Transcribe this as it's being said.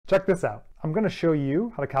Check this out. I'm going to show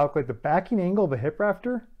you how to calculate the backing angle of a hip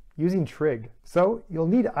rafter using trig. So you'll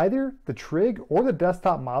need either the trig or the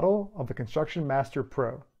desktop model of the Construction Master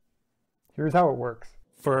Pro. Here's how it works.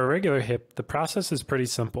 For a regular hip, the process is pretty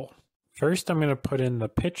simple. First, I'm going to put in the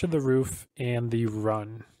pitch of the roof and the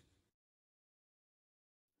run.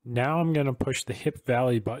 Now I'm going to push the hip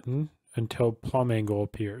valley button until plumb angle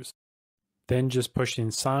appears. Then just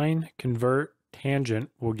pushing sine, convert, tangent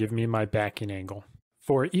will give me my backing angle.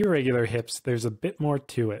 For irregular hips, there's a bit more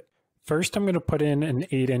to it. First, I'm going to put in an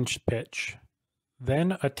 8-inch pitch,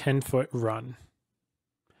 then a 10-foot run.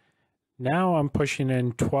 Now I'm pushing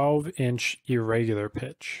in 12-inch irregular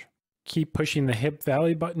pitch. Keep pushing the hip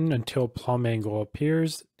valley button until plumb angle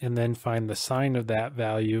appears, and then find the sine of that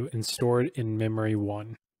value and store it in memory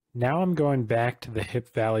 1. Now I'm going back to the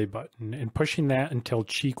hip valley button and pushing that until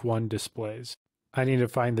cheek 1 displays. I need to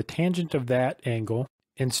find the tangent of that angle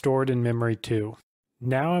and store it in memory 2.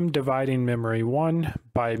 Now I'm dividing memory 1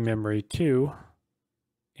 by memory 2,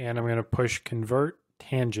 and I'm going to push convert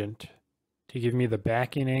tangent to give me the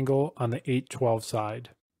backing angle on the 8/12 side.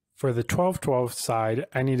 For the 12/12 side,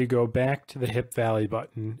 I need to go back to the hip valley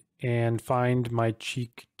button and find my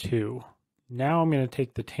cheek 2. Now I'm going to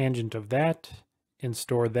take the tangent of that and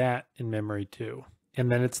store that in memory 2.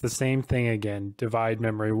 And then it's the same thing again. Divide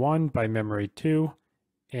memory 1 by memory 2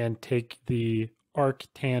 and take the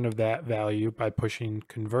ArcTan of that value by pushing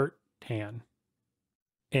convert tan.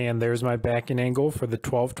 And there's my backing angle for the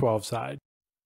 12/12 side.